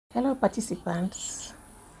Hello participants,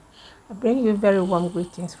 I bring you very warm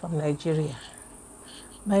greetings from Nigeria.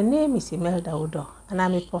 My name is Imelda Udo and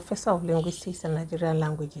I'm a professor of linguistics and Nigerian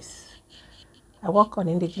languages. I work on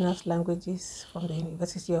indigenous languages from the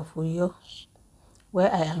University of Uyo,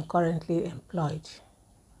 where I am currently employed.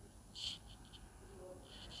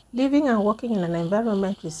 Living and working in an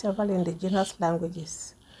environment with several indigenous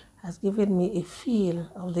languages has given me a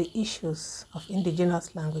feel of the issues of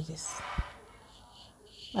indigenous languages.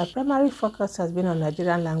 My primary focus has been on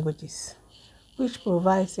Nigerian languages, which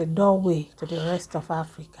provides a doorway to the rest of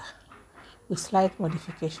Africa with slight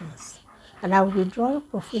modifications, and I will be drawing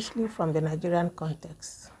profusely from the Nigerian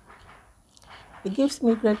context. It gives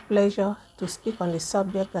me great pleasure to speak on the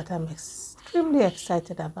subject that I'm extremely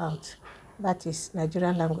excited about, that is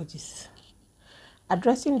Nigerian languages.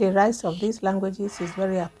 Addressing the rights of these languages is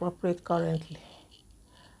very appropriate currently.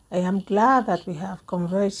 I am glad that we have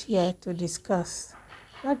converged here to discuss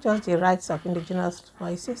not just the rights of indigenous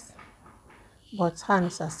voices, but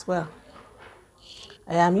hands as well.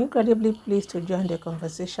 I am incredibly pleased to join the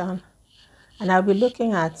conversation, and I'll be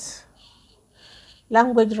looking at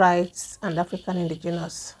language rights and African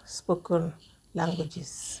indigenous spoken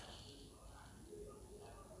languages.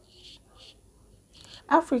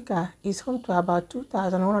 Africa is home to about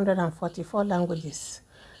 2,144 languages,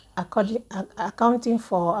 accounting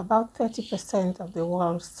for about 30% of the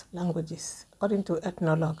world's languages, according to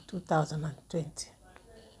Ethnologue 2020.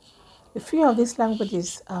 A few of these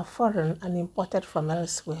languages are foreign and imported from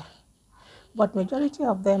elsewhere, but majority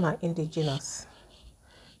of them are indigenous.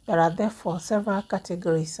 There are therefore several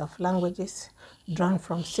categories of languages drawn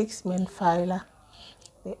from 6 main phyla: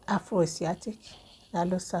 the Afro-Asiatic,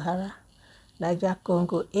 Nilo-Sahara,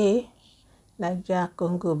 Niger-Congo A,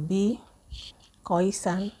 Niger-Congo B,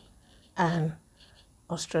 Khoisan, and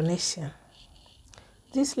Austronesian.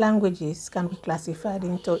 These languages can be classified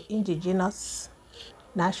into indigenous,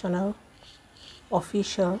 national,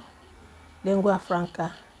 official, lingua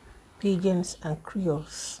franca, pidgins, and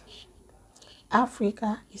creoles.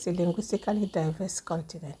 Africa is a linguistically diverse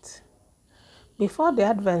continent. Before the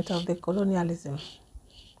advent of the colonialism,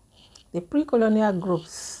 the pre-colonial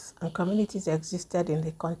groups and communities existed in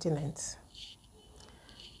the continent.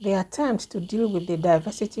 The attempt to deal with the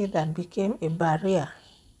diversity that became a barrier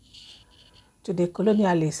to the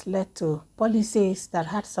colonialists led to policies that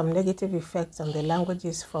had some negative effects on the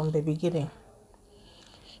languages from the beginning.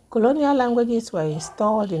 Colonial languages were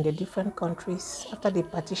installed in the different countries after the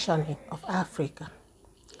partitioning of Africa.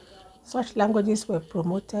 Such languages were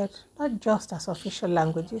promoted not just as official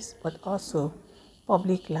languages, but also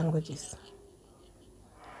public languages.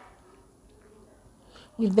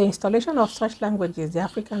 With the installation of such languages, the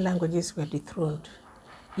African languages were dethroned,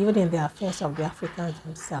 even in the affairs of the Africans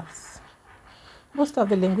themselves. Most of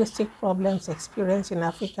the linguistic problems experienced in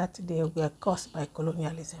Africa today were caused by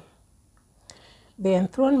colonialism. The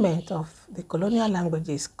enthronement of the colonial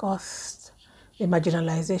languages caused the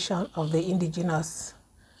marginalization of the indigenous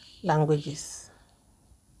languages.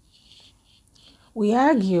 We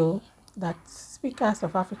argue that speakers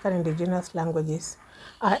of African indigenous languages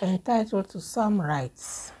are entitled to some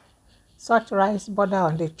rights. Such rights border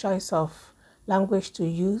on the choice of language to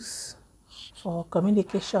use for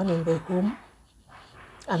communication in the home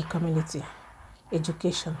and community,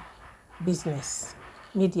 education, business,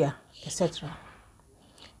 media, etc.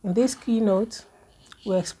 In this keynote,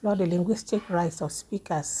 we explore the linguistic rights of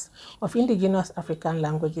speakers of indigenous African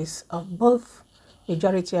languages of both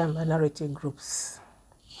majority and minority groups.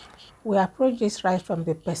 We approach this right from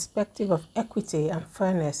the perspective of equity and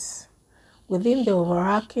fairness within the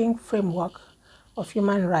overarching framework of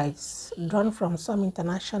human rights drawn from some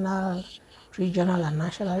international, regional, and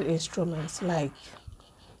national instruments like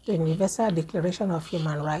the Universal Declaration of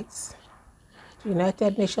Human Rights, the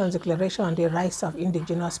United Nations Declaration on the Rights of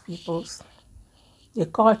Indigenous Peoples, the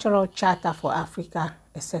Cultural Charter for Africa,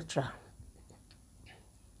 etc.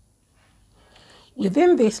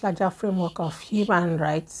 Within this larger framework of human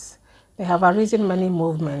rights, there have arisen many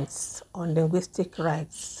movements on linguistic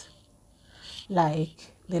rights,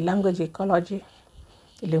 like the language ecology,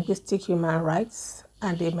 the linguistic human rights,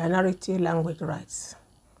 and the minority language rights.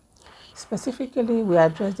 Specifically, we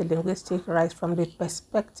address the linguistic rights from the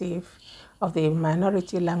perspective of the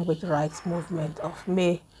minority language rights movement of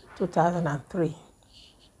May 2003.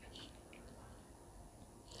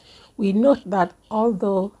 We note that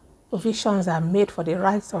although provisions are made for the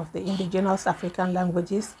rights of the indigenous African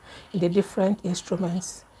languages in the different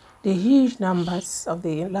instruments, the huge numbers of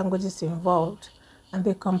the languages involved and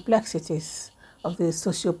the complexities of the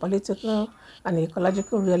socio-political and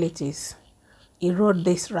ecological realities erode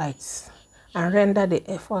these rights and render the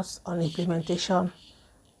efforts on implementation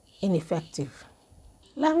ineffective.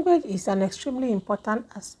 Language is an extremely important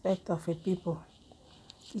aspect of a people.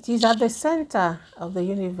 It is at the center of the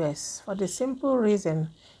universe for the simple reason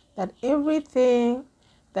that everything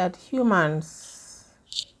that humans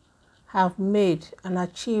have made and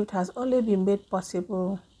achieved has only been made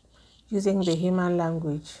possible using the human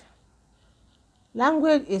language.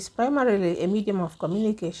 Language is primarily a medium of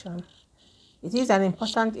communication. It is an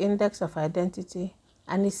important index of identity,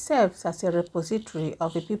 and it serves as a repository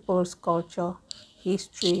of a people's culture,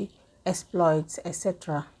 history, exploits,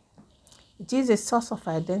 etc. It is a source of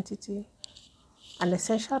identity, an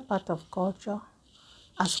essential part of culture,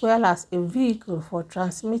 as well as a vehicle for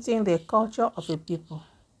transmitting the culture of a people.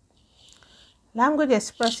 Language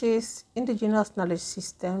expresses indigenous knowledge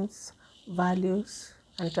systems, values,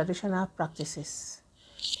 and traditional practices.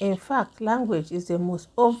 In fact, language is the most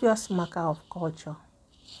obvious marker of culture.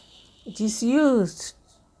 It is used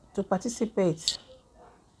to participate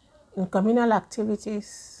in communal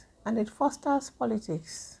activities, and it fosters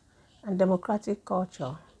politics and democratic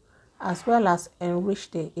culture, as well as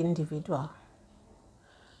enrich the individual.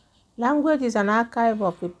 Language is an archive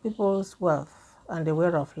of a people's wealth and the way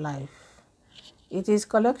of life. It is a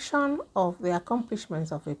collection of the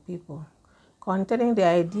accomplishments of a people, containing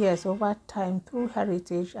their ideas over time through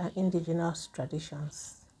heritage and indigenous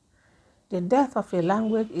traditions. The death of a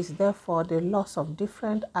language is therefore the loss of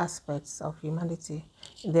different aspects of humanity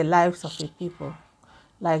in the lives of a people,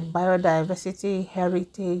 like biodiversity,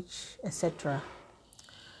 heritage, etc.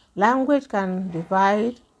 Language can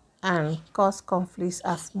divide and cause conflicts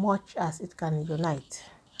as much as it can unite.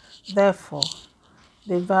 Therefore,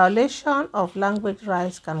 the violation of language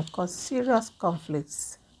rights can cause serious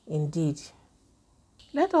conflicts indeed.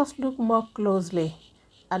 Let us look more closely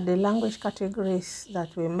at the language categories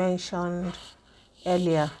that we mentioned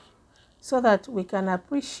earlier so that we can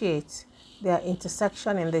appreciate their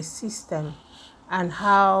intersection in the system and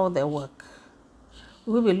how they work.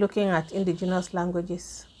 We will be looking at indigenous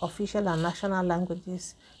languages, official and national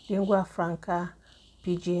languages, lingua franca,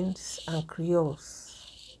 pidgins, and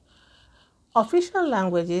creoles. Official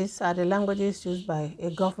languages are the languages used by a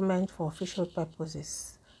government for official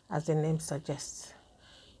purposes, as the name suggests.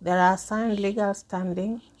 There are assigned legal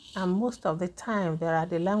standing, and most of the time there are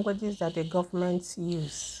the languages that the governments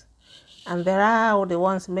use. And there are the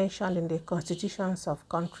ones mentioned in the constitutions of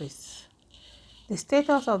countries. The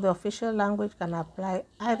status of the official language can apply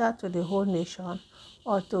either to the whole nation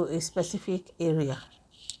or to a specific area.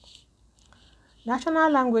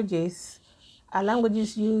 National languages are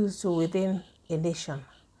languages used within a nation.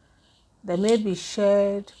 They may be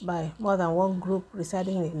shared by more than one group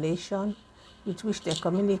residing in a nation, with which they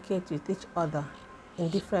communicate with each other in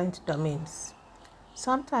different domains.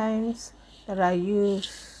 Sometimes they are used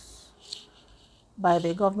by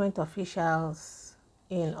the government officials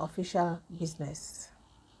in official business.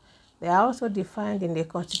 They are also defined in the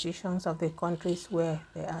constitutions of the countries where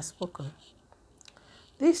they are spoken.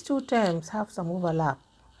 These two terms have some overlap,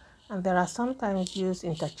 and they are sometimes used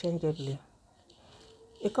interchangeably.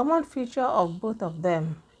 A common feature of both of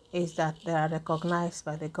them is that they are recognized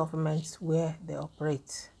by the governments where they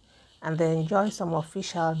operate, and they enjoy some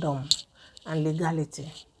officialdom and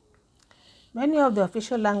legality. Many of the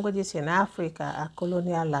official languages in Africa are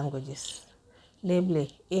colonial languages,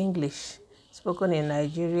 namely English, spoken in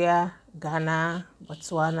Nigeria, Ghana,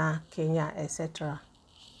 Botswana, Kenya, etc.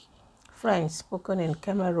 French, spoken in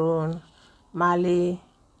Cameroon, Mali,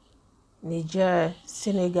 Niger,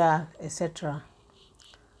 Senegal, etc.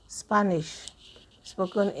 Spanish,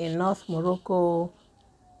 spoken in North Morocco,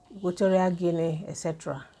 Equatorial Guinea,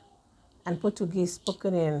 etc. And Portuguese,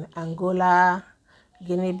 spoken in Angola,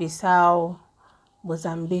 Guinea-Bissau,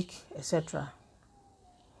 Mozambique, etc.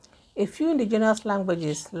 A few indigenous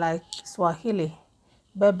languages like Swahili,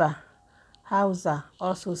 Berber, Hausa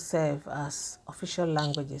also serve as official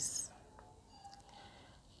languages.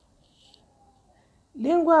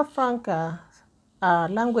 Lingua franca are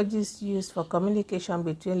languages used for communication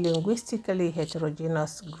between linguistically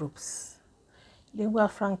heterogeneous groups. Lingua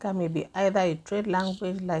franca may be either a trade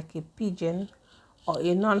language like a pidgin or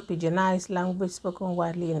a non-pidginized language spoken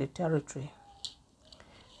widely in the territory.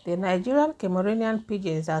 The Nigerian Cameroonian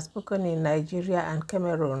pidgins are spoken in Nigeria and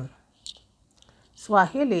Cameroon.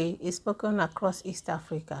 Swahili is spoken across East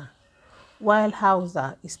Africa, while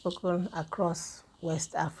Hausa is spoken across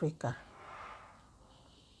West Africa.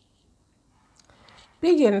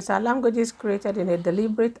 Pidgins are languages created in a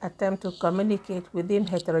deliberate attempt to communicate within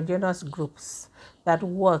heterogeneous groups that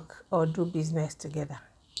work or do business together.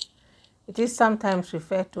 It is sometimes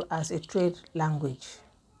referred to as a trade language,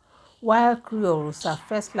 while creoles are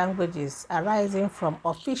first languages arising from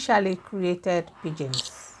officially created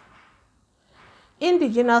pidgins.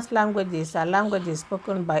 Indigenous languages are languages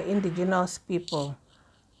spoken by indigenous people.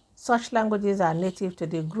 Such languages are native to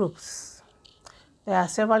the groups. There are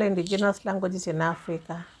several indigenous languages in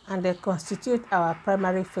Africa, and they constitute our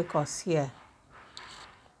primary focus here.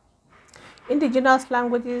 Indigenous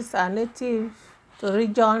languages are native to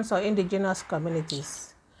regions or indigenous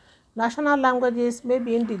communities. National languages may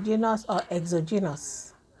be indigenous or exogenous.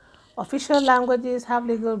 Official languages have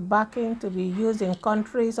legal backing to be used in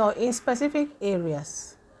countries or in specific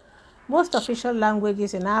areas. Most official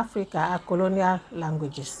languages in Africa are colonial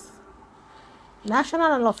languages.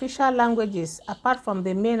 National and official languages, apart from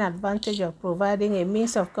the main advantage of providing a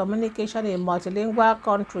means of communication in multilingual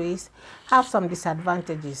countries, have some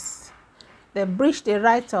disadvantages. They breach the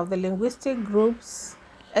rights of the linguistic groups,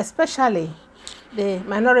 especially the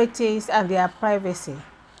minorities, and their privacy.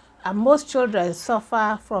 And most children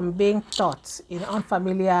suffer from being taught in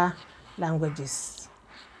unfamiliar languages.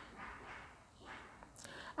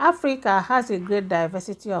 Africa has a great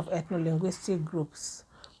diversity of ethno-linguistic groups,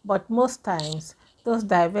 but most times those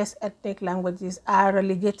diverse ethnic languages are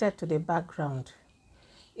relegated to the background.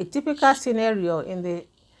 A typical scenario in the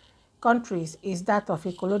countries is that of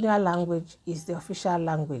a colonial language is the official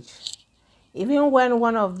language. Even when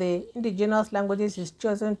one of the indigenous languages is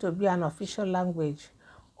chosen to be an official language,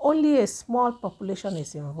 only a small population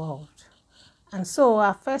is involved. And so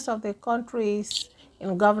affairs of the countries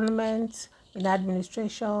in government, in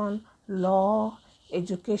administration, law,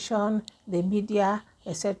 education, the media,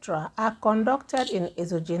 etc., are conducted in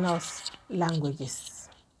exogenous languages.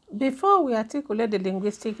 Before we articulate the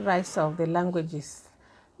linguistic rights of the languages,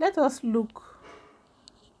 let us look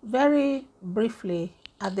very briefly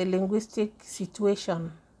at the linguistic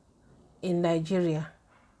situation in Nigeria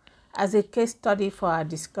as a case study for our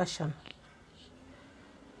discussion.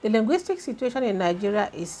 The linguistic situation in Nigeria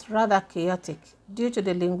is rather chaotic due to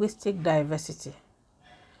the linguistic diversity.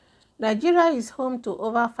 Nigeria is home to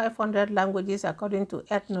over 500 languages according to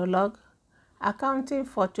Ethnologue, accounting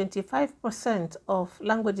for 25% of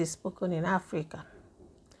languages spoken in Africa.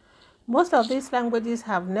 Most of these languages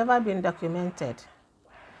have never been documented.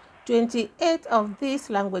 28 of these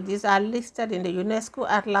languages are listed in the UNESCO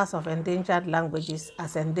Atlas of Endangered Languages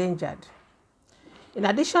as endangered. In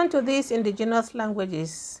addition to these indigenous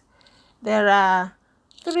languages, there are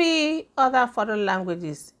 3 other foreign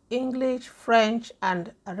languages, English, French,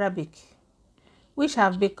 and Arabic, which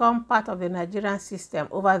have become part of the Nigerian system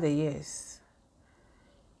over the years.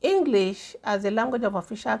 English, as a language of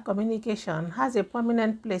official communication, has a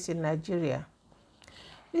prominent place in Nigeria.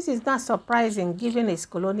 This is not surprising given its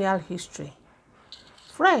colonial history.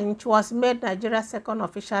 French was made Nigeria's second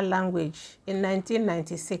official language in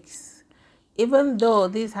 1996, even though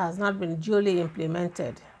this has not been duly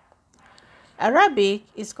implemented. Arabic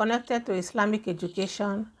is connected to Islamic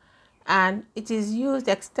education, and it is used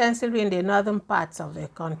extensively in the northern parts of the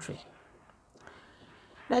country.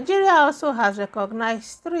 Nigeria also has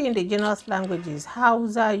recognized 3 indigenous languages,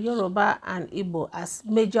 Hausa, Yoruba, and Igbo, as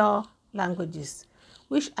major languages,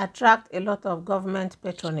 which attract a lot of government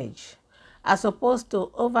patronage, as opposed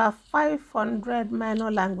to over 500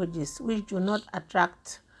 minor languages which do not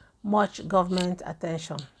attract much government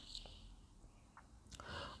attention.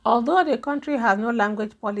 Although the country has no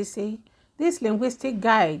language policy, these linguistic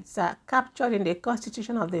guides are captured in the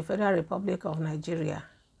Constitution of the Federal Republic of Nigeria.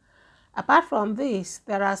 Apart from this,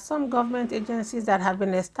 there are some government agencies that have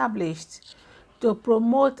been established to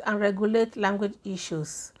promote and regulate language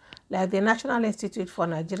issues, like the National Institute for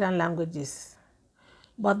Nigerian Languages.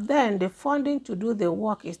 But then the funding to do the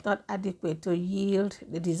work is not adequate to yield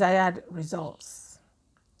the desired results.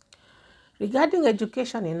 Regarding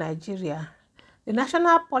education in Nigeria, the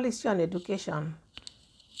National Policy on Education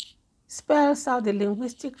spells out the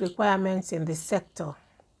linguistic requirements in the sector.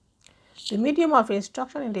 The medium of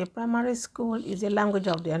instruction in the primary school is the language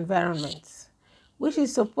of the environment, which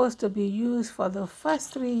is supposed to be used for the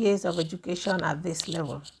first 3 years of education at this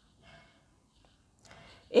level.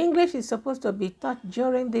 English is supposed to be taught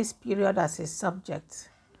during this period as a subject.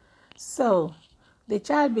 So, the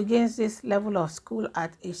child begins this level of school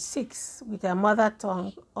at age 6 with their mother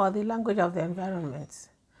tongue or the language of the environment.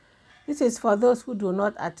 This is for those who do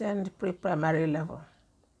not attend pre-primary level.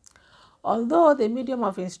 Although the medium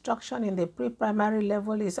of instruction in the pre-primary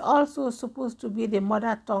level is also supposed to be the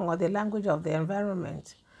mother tongue or the language of the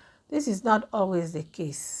environment, this is not always the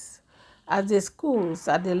case, as the schools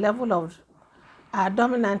at the level are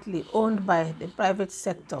dominantly owned by the private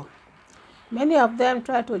sector. Many of them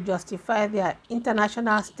try to justify their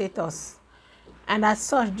international status and as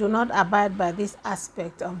such do not abide by this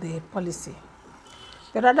aspect of the policy.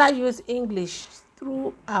 They rather use English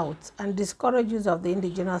throughout and discourage use of the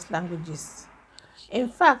indigenous languages. In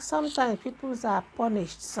fact, sometimes people are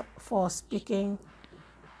punished for speaking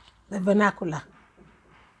the vernacular.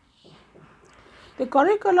 The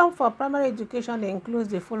curriculum for primary education includes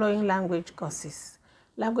the following language courses: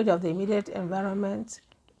 language of the immediate environment,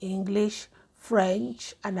 English,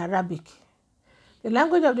 French, and Arabic. The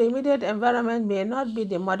language of the immediate environment may not be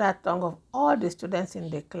the mother tongue of all the students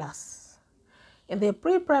in the class. In the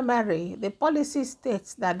pre-primary, the policy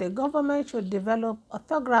states that the government should develop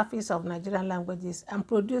orthographies of Nigerian languages and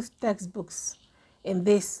produce textbooks in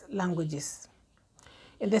these languages.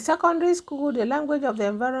 In the secondary school, the language of the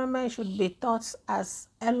environment should be taught as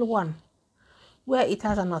L1, where it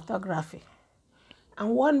has an orthography. And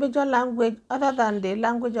one major language other than the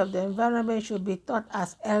language of the environment should be taught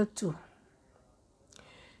as L2.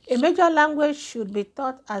 A major language should be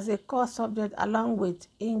taught as a core subject along with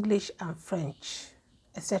English and French,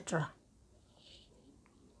 etc.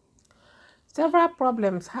 Several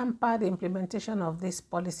problems hamper the implementation of this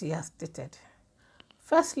policy as stated.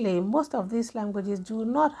 Firstly, most of these languages do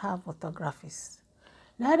not have orthographies.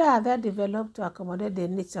 Neither are they developed to accommodate the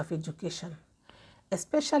needs of education,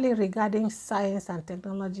 especially regarding science and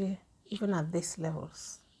technology, even at these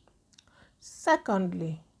levels.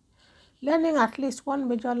 Secondly, learning at least one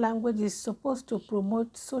major language is supposed to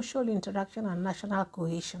promote social interaction and national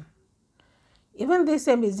cohesion. Even this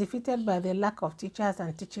aim is defeated by the lack of teachers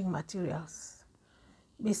and teaching materials.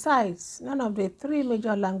 Besides, none of the three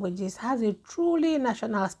major languages has a truly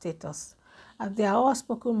national status, as they are all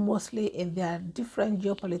spoken mostly in their different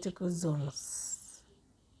geopolitical zones.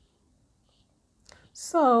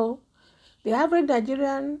 So, the average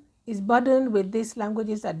Nigerian is burdened with these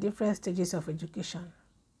languages at different stages of education.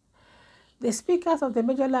 The speakers of the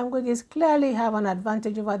major languages clearly have an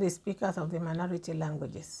advantage over the speakers of the minority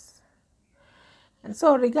languages. And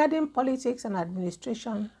so, regarding politics and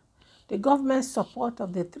administration, the government's support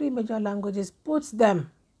of the three major languages puts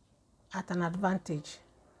them at an advantage.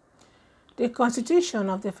 The Constitution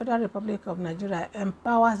of the Federal Republic of Nigeria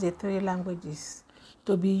empowers the three languages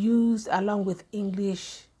to be used along with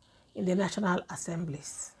English in the national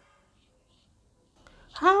assemblies.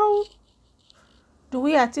 How do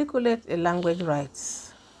we articulate a language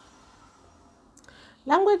rights?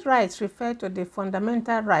 Language rights refer to the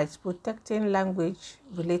fundamental rights protecting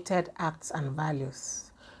language-related acts and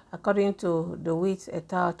values, according to DeWitt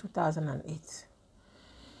et al. 2008.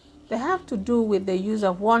 They have to do with the use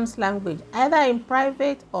of one's language, either in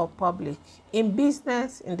private or public, in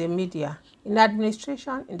business, in the media, in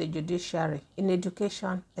administration, in the judiciary, in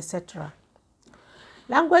education, etc.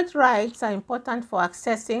 Language rights are important for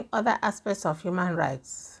accessing other aspects of human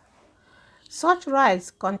rights. Such rights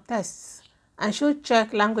contest and should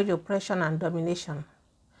check language oppression and domination,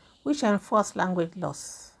 which enforce language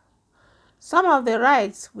laws. Some of the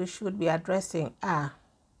rights we should be addressing are: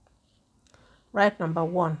 right number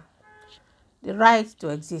 1, the right to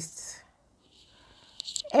exist.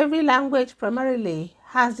 Every language primarily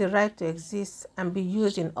has the right to exist and be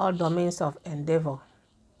used in all domains of endeavor.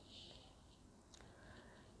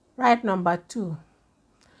 Right number 2,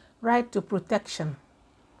 right to protection.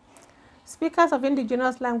 Speakers of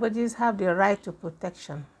indigenous languages have the right to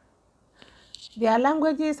protection. Their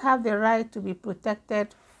languages have the right to be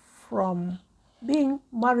protected from being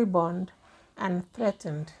moribund and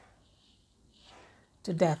threatened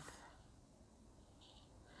to death.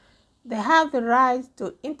 They have the right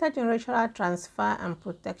to intergenerational transfer and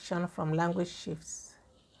protection from language shifts,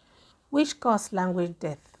 which cause language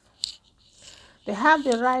death. They have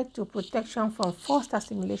the right to protection from forced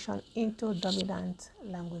assimilation into dominant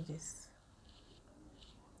languages.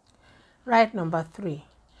 Right number 3,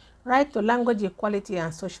 right to language equality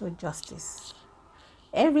and social justice.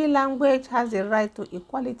 Every language has the right to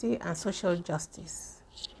equality and social justice.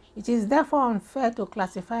 It is therefore unfair to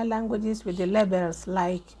classify languages with the labels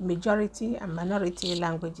like majority and minority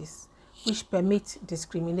languages, which permit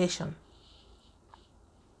discrimination.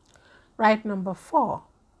 Right number 4,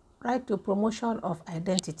 right to promotion of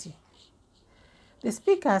identity. The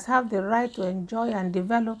speakers have the right to enjoy and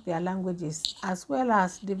develop their languages, as well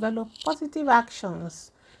as develop positive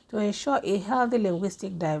actions to ensure a healthy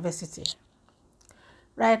linguistic diversity.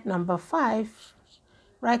 Right number 5,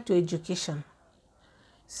 right to education.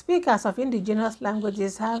 Speakers of indigenous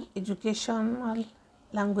languages have educational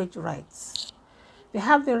language rights. They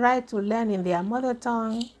have the right to learn in their mother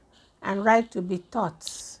tongue and right to be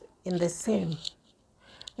taught in the same.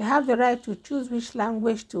 They have the right to choose which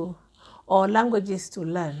language or languages to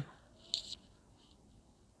learn.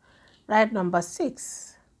 Right number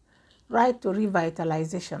 6, right to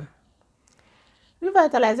revitalization.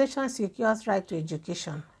 Revitalization secures right to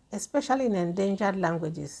education, especially in endangered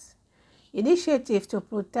languages. Initiatives to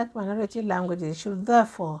protect minority languages should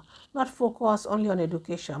therefore not focus only on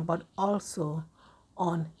education, but also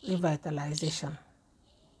on revitalization.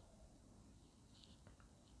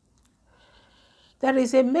 There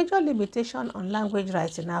is a major limitation on language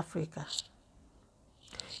rights in Africa.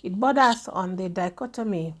 It borders on the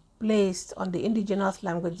dichotomy placed on the indigenous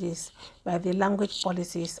languages by the language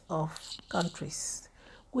policies of countries,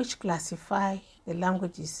 which classify the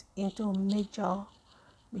languages into major,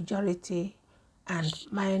 majority, and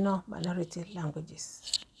minor minority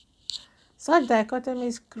languages. Such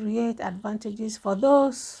dichotomies create advantages for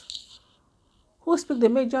those who speak the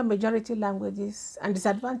major majority languages and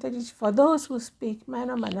disadvantages for those who speak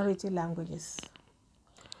minor minority languages.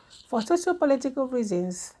 For socio-political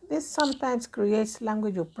reasons, this sometimes creates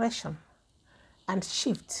language oppression and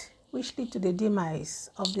shift, which lead to the demise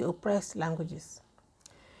of the oppressed languages.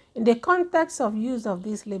 In the context of use of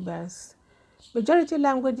these labels, majority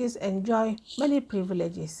languages enjoy many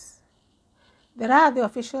privileges. There are the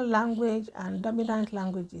official language and dominant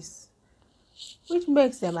languages, which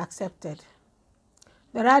makes them accepted.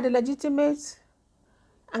 There are the legitimate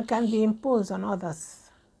and can be imposed on others.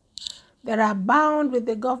 There are bound with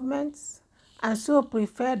the government and so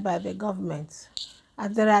preferred by the government,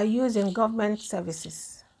 as they are used in government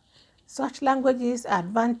services. Such languages are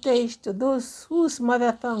advantage to those whose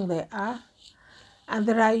mother tongue they are, and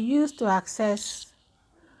they are used to access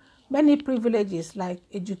many privileges like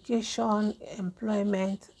education,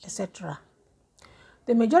 employment, etc.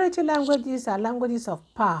 The majority languages are languages of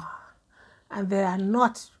power, and they are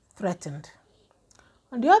not threatened.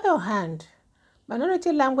 On the other hand,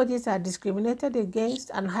 minority languages are discriminated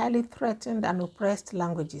against and highly threatened and oppressed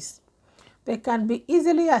languages. They can be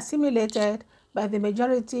easily assimilated by the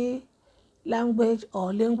majority language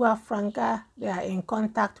or lingua franca they are in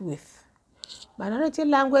contact with. Minority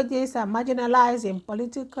languages are marginalized in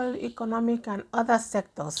political, economic, and other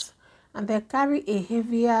sectors, and they carry a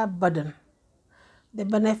heavier burden. They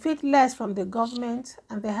benefit less from the government,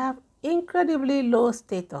 and they have incredibly low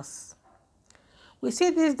status. We see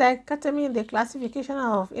this dichotomy in the classification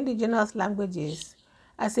of indigenous languages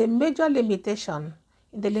as a major limitation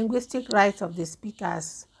in the linguistic rights of the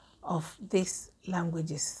speakers of these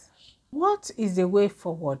languages. What is the way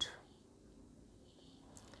forward?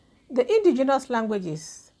 The indigenous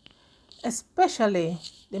languages, especially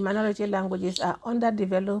the minority languages, are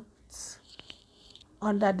underdeveloped,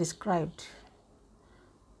 underdescribed.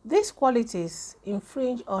 These qualities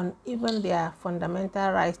infringe on even their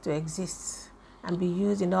fundamental rights to exist and be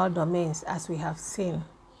used in all domains, as we have seen.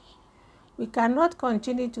 We cannot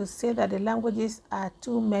continue to say that the languages are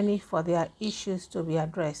too many for their issues to be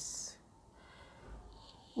addressed.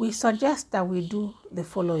 We suggest that we do the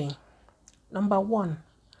following. Number 1,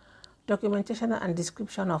 documentation and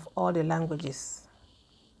description of all the languages.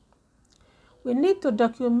 We need to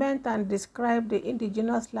document and describe the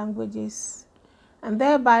indigenous languages and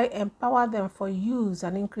thereby empower them for use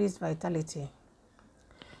and increased vitality.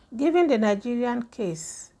 Given the Nigerian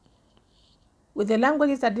case, with the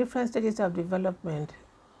languages at different stages of development,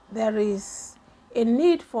 there is a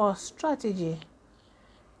need for strategy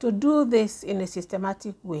to do this in a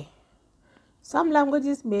systematic way. Some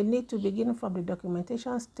languages may need to begin from the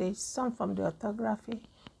documentation stage, some from the orthography,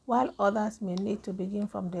 while others may need to begin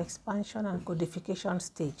from the expansion and codification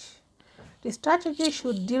stage. The strategy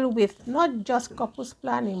should deal with not just corpus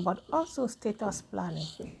planning, but also status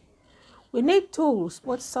planning. We need tools,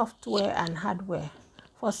 both software and hardware,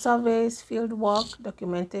 for surveys, fieldwork,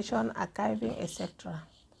 documentation, archiving, etc.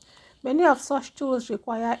 Many of such tools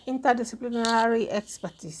require interdisciplinary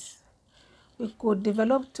expertise. We could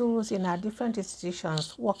develop tools in our different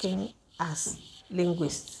institutions working as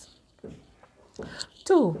linguists.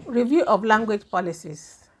 2, review of language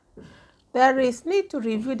policies. There is need to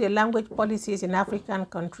review the language policies in African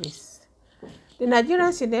countries. The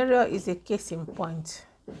Nigerian scenario is a case in point.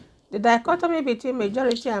 The dichotomy between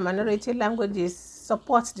majority and minority languages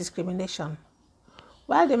supports discrimination.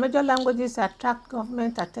 While the major languages attract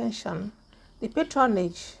government attention, the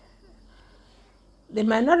patronage, the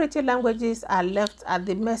minority languages are left at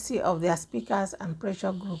the mercy of their speakers and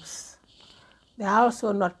pressure groups. They are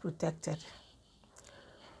also not protected.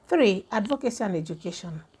 3, advocacy and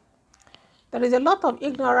education. There is a lot of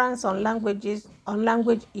ignorance on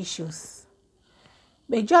language issues.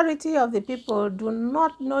 Majority of the people do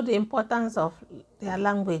not know the importance of their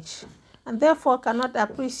language and therefore cannot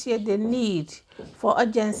appreciate the need for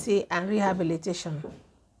urgency and rehabilitation.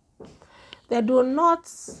 They do not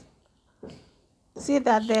see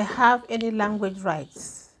that they have any language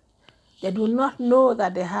rights. They do not know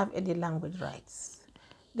that they have any language rights.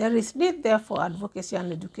 There is need, therefore, advocacy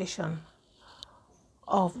and education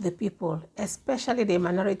of the people, especially the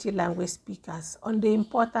minority language speakers, on the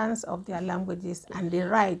importance of their languages and the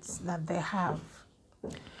rights that they have.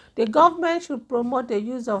 The government should promote the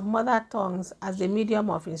use of mother tongues as a medium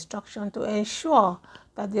of instruction to ensure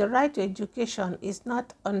that the right to education is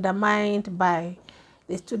not undermined by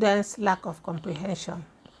the students' lack of comprehension.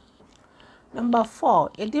 Number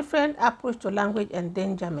 4, a different approach to language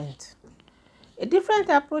endangerment. A different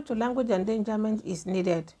approach to language endangerment is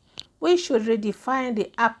needed. We should redefine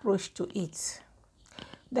the approach to it.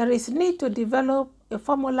 There is need to develop a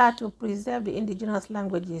formula to preserve the indigenous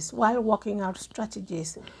languages while working out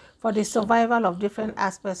strategies for the survival of different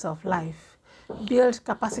aspects of life, build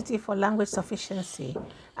capacity for language sufficiency,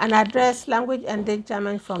 and address language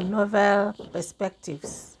endangerment from novel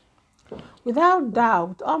perspectives. Without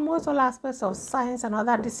doubt, almost all aspects of science and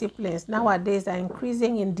other disciplines nowadays are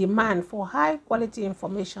increasing in demand for high-quality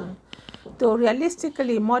information to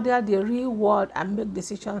realistically model the real world and make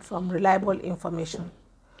decisions from reliable information.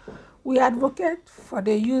 We advocate for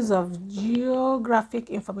the use of Geographic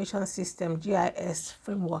Information System (GIS)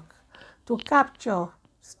 framework to capture,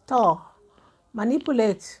 store,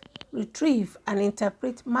 manipulate, retrieve, and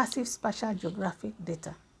interpret massive spatial geographic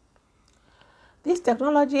data. This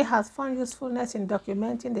technology has found usefulness in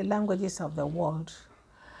documenting the languages of the world.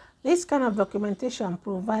 This kind of documentation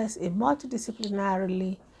provides a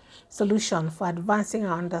multidisciplinary solution for advancing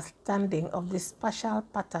our understanding of the spatial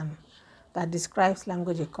pattern that describes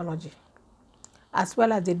language ecology, as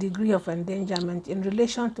well as the degree of endangerment in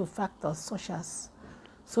relation to factors such as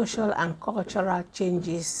social and cultural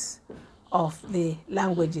changes of the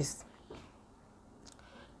languages.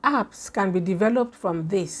 Apps can be developed from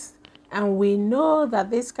this, and we know that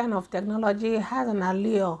this kind of technology has an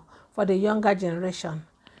allure for the younger generation,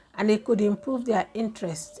 and it could improve their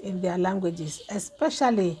interest in their languages,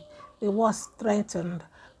 especially the ones strengthened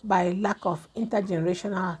by lack of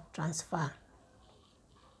intergenerational transfer.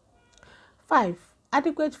 5.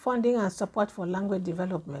 Adequate funding and support for language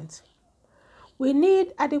development. We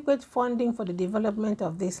need adequate funding for the development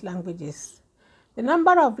of these languages. The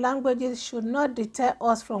number of languages should not deter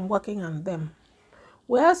us from working on them.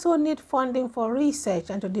 We also need funding for research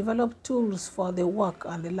and to develop tools for the work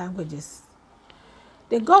on the languages.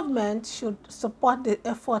 The government should support the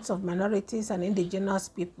efforts of minorities and indigenous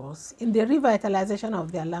peoples in the revitalization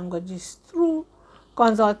of their languages through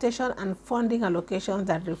consultation and funding allocations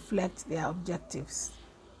that reflect their objectives.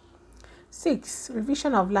 6.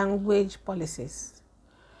 Revision of language policies.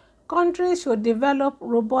 Countries should develop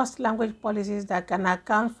robust language policies that can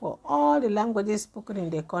account for all the languages spoken in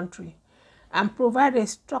the country and provide a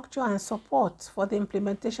structure and support for the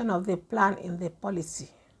implementation of the plan in the policy.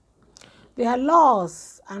 Their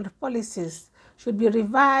laws and policies should be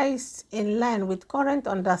revised in line with current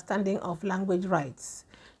understanding of language rights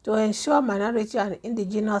to ensure minority and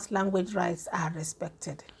indigenous language rights are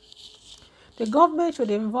respected. The government should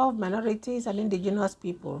involve minorities and indigenous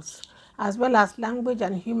peoples, as well as language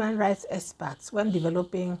and human rights experts when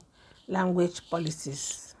developing language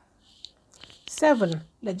policies. 7.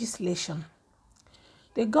 Legislation.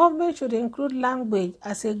 The government should include language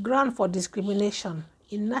as a ground for discrimination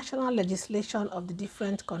in national legislation of the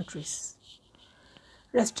different countries.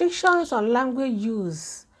 Restrictions on language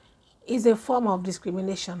use is a form of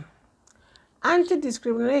discrimination.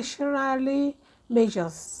 Anti-discriminatory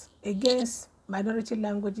measures against minority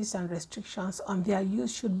languages and restrictions on their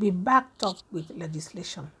use should be backed up with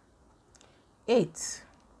legislation. 8.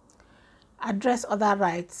 Address other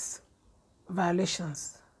rights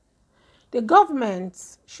violations. The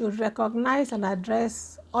government should recognize and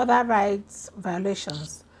address other rights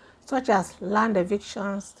violations, such as land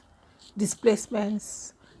evictions,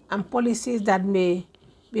 displacements, and policies that may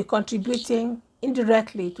be contributing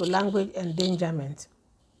indirectly to language endangerment.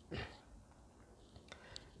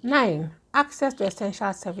 9. Access to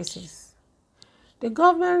essential services. The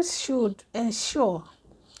government should ensure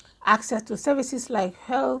access to services like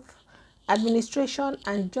health, administration,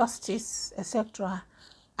 and justice, etc.,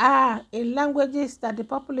 are in languages that the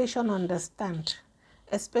population understand,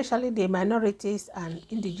 especially the minorities and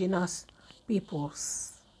indigenous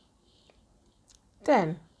peoples.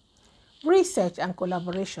 10. Research and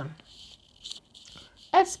collaboration.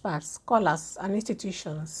 Experts, scholars, and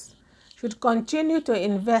institutions should continue to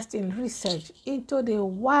invest in research into the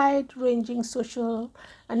wide-ranging social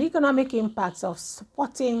and economic impacts of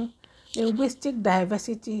supporting linguistic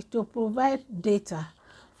diversity to provide data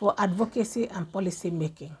for advocacy and policy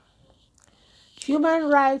making. Human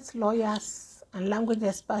rights lawyers and language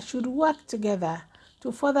experts should work together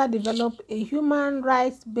to further develop a human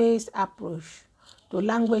rights-based approach to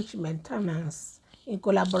language maintenance in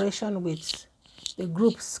collaboration with the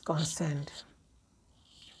groups concerned.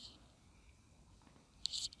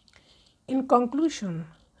 In conclusion,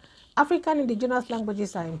 African indigenous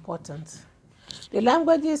languages are important. The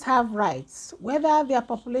languages have rights, whether their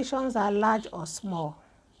populations are large or small.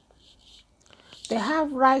 They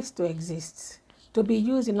have rights to exist, to be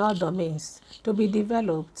used in all domains, to be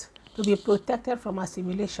developed, to be protected from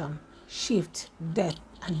assimilation, shift, death,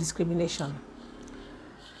 and discrimination.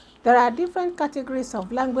 There are different categories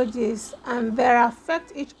of languages and they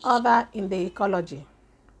affect each other in the ecology.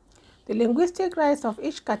 The linguistic rights of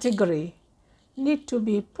each category need to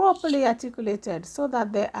be properly articulated so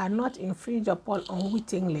that they are not infringed upon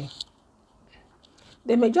unwittingly.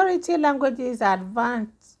 The majority languages are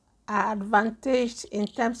advantaged in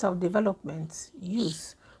terms of development,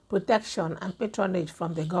 use, protection, and patronage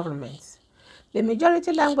from the government. The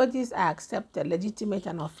majority languages are accepted, legitimate,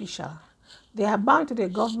 and official. They are bound to the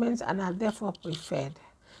government and are therefore preferred.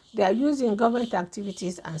 They are used in government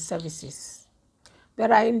activities and services. They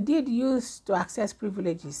are indeed used to access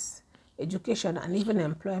privileges, education, and even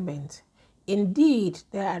employment. Indeed,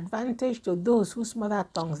 they are advantage to those whose mother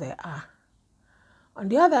tongues they are. On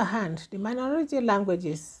the other hand, the minority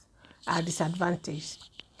languages are disadvantaged.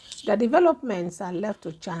 Their developments are left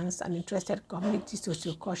to chance and interested community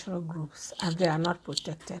socio-cultural groups, and they are not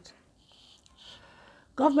protected.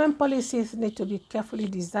 Government policies need to be carefully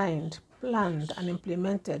designed, planned, and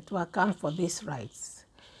implemented to account for these rights.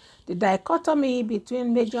 The dichotomy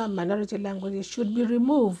between major and minority languages should be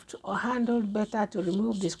removed or handled better to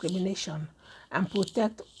remove discrimination and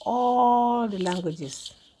protect all the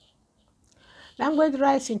languages. Language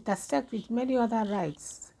rights intersect with many other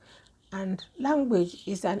rights, and language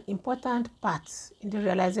is an important part in the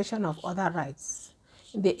realization of other rights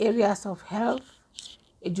in the areas of health,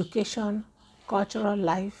 education, cultural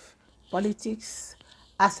life, politics,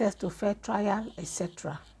 access to fair trial,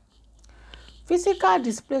 etc. Physical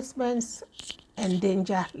displacements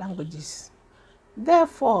endanger languages.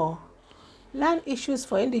 Therefore, land issues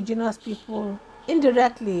for indigenous people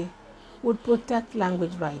indirectly would protect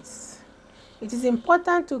language rights. It is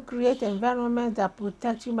important to create environments that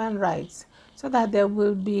protect human rights so that there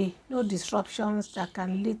will be no disruptions that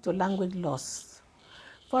can lead to language loss.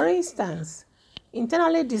 For instance,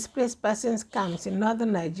 internally displaced persons camps in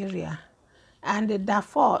northern Nigeria and the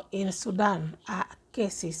Darfur in Sudan are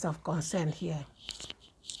cases of concern here.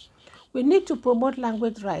 We need to promote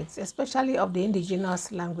language rights, especially of the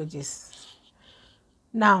indigenous languages,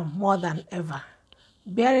 now more than ever,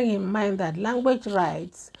 bearing in mind that language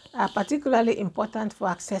rights are particularly important for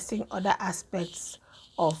accessing other aspects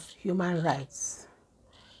of human rights.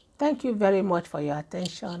 Thank you very much for your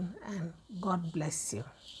attention, and God bless you.